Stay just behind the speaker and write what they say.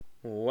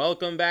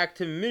Welcome back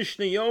to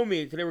Mishna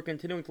Yomi. Today we're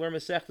continuing to learn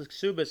Masechtas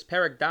Kesubos,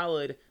 perek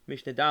Dalid,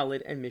 Mishna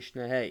Dalid, and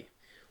Mishna Hey.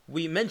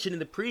 We mentioned in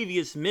the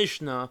previous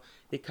Mishnah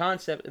the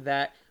concept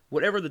that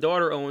whatever the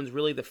daughter owns,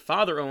 really the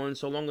father owns,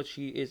 so long as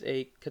she is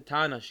a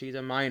katana, she's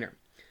a minor.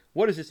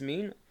 What does this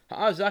mean? So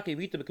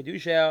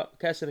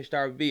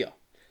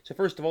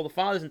first of all, the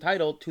father is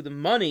entitled to the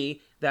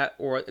money that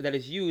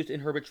is used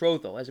in her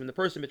betrothal. As when the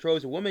person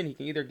betroths a woman, he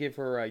can either give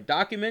her a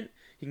document,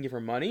 he can give her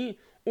money,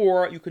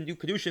 or you can do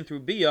kedushin through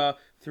bia,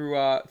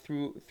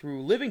 through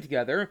living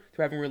together,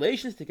 through having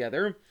relations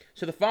together.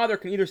 So the father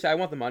can either say, "I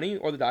want the money"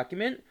 or the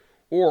document,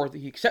 or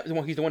he's the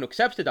one who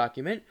accepts the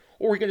document,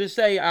 or he can just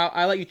say,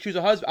 "I'll let you choose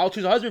a husband. I'll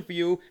choose a husband for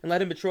you," and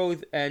let him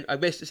betroth, and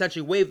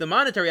essentially waive the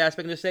monetary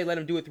aspect and just say, "Let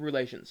him do it through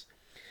relations."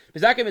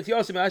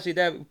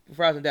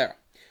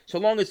 So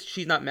long as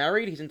she's not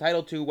married, he's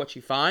entitled to what she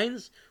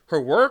finds, her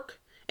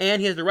work,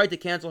 and he has the right to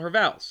cancel her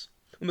vows.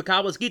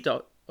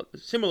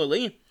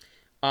 Similarly,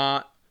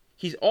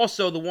 he's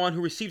also the one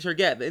who receives her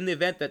get. In the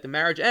event that the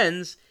marriage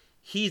ends,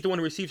 he's the one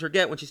who receives her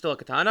get when she's still a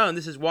katana, and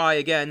this is why,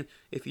 again,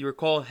 if you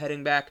recall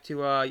heading back to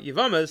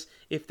Yevamas,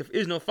 if there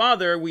is no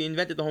father, we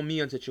invented the whole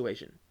miyan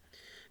situation.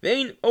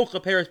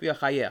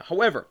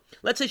 However,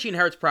 let's say she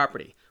inherits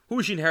property. Who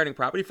is she inheriting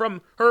property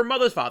from? Her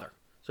mother's father.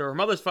 So her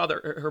mother's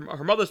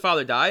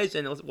father dies,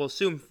 and we'll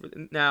assume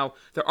now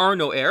there are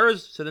no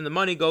heirs. So then the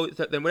money goes.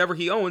 Then whatever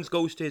he owns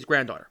goes to his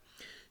granddaughter.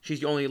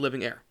 She's the only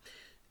living heir.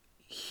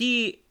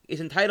 He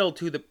is entitled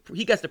to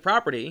he gets the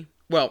property.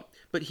 Well,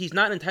 but he's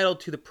not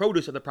entitled to the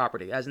produce of the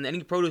property. As in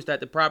any produce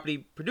that the property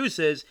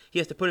produces, he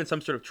has to put in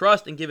some sort of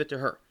trust and give it to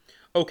her.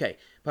 Okay,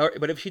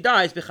 but if she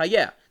dies,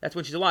 that's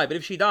when she's alive. But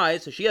if she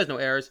dies, so she has no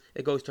heirs,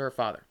 it goes to her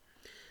father.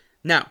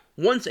 Now,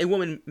 once a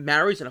woman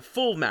marries in a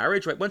full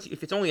marriage, right?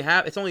 If it's only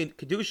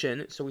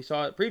kedushin, so we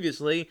saw it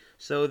previously,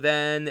 so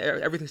then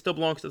everything still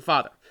belongs to the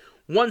father.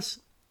 Once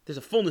there's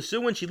a full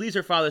nisuin, she leaves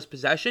her father's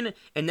possession,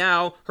 and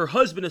now her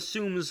husband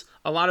assumes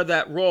a lot of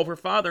that role of her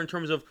father in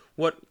terms of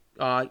what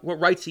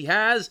rights he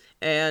has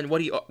and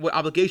what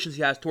obligations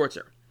he has towards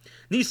her.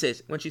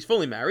 Nises, when she's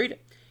fully married,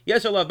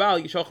 so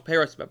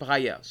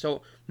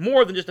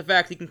more than just the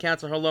fact he can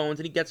cancel her loans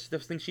and he gets the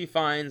things she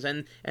finds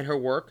and her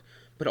work,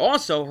 but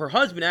also her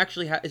husband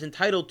actually is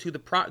entitled to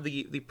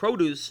the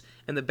produce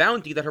and the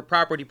bounty that her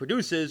property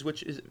produces,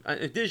 which is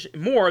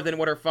more than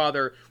what her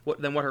father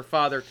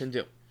can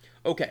do.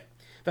 Okay,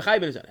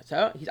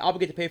 he's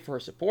obligated to pay for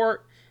her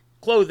support,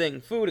 clothing,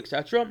 food,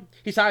 etc.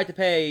 He's hired to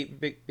pay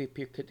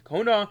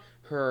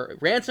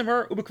ransom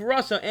her,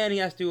 and he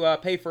has to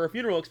pay for her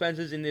funeral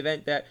expenses in the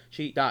event that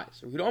she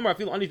dies.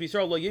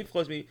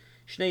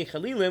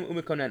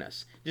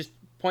 Just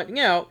pointing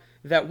out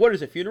that what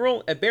is a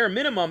funeral? At bare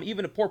minimum,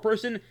 even a poor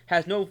person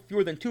has no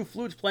fewer than 2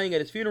 flutes playing at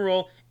his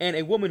funeral, and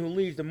a woman who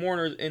leads the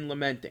mourners in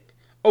lamenting.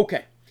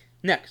 Okay,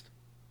 next.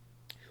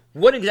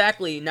 What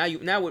exactly,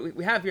 now what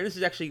we have here, this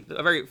is actually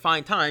a very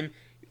fine time,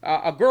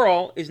 a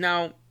girl is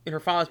now in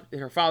her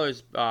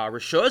father's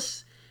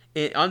rishus,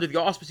 under the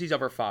auspices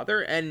of her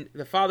father, and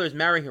the father is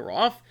marrying her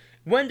off.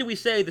 When do we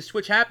say the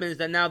switch happens,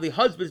 that now the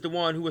husband's the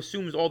one who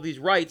assumes all these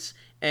rights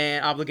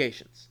and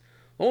obligations?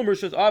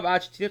 She's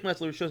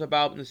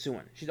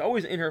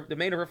always in her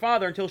domain of her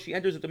father until she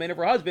enters the domain of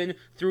her husband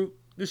through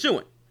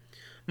nisuin.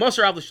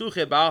 So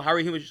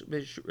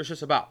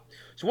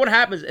what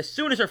happens as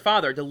soon as her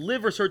father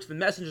delivers her to the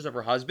messengers of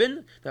her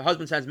husband? The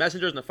husband sends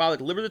messengers and the father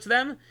delivers it to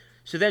them.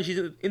 So then she's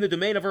in the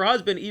domain of her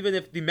husband, even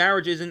if the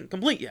marriage isn't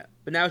complete yet.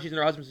 But now she's in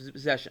her husband's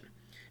possession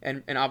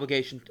and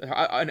obligation,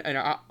 and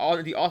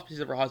under the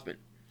auspices of her husband.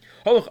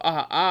 But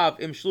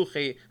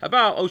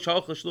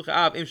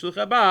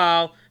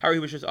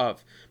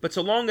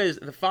so long as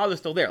the father's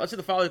still there, let's say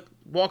the father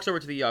walks over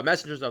to the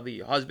messengers of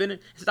the husband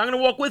and says, "I'm going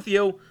to walk with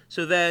you."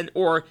 So then,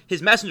 or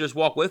his messengers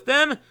walk with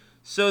them.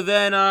 So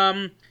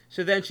then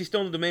she's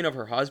still in the domain of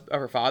her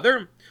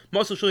father.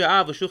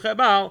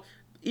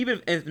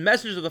 Even if the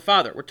messengers of the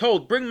father were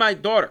told, "Bring my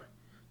daughter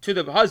to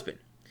the husband,"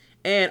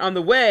 and on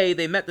the way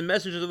they met the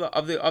messengers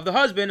of the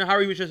husband,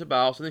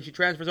 so then she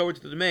transfers over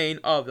to the domain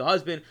of the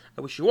husband.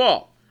 I wish you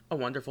all a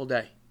wonderful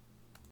day.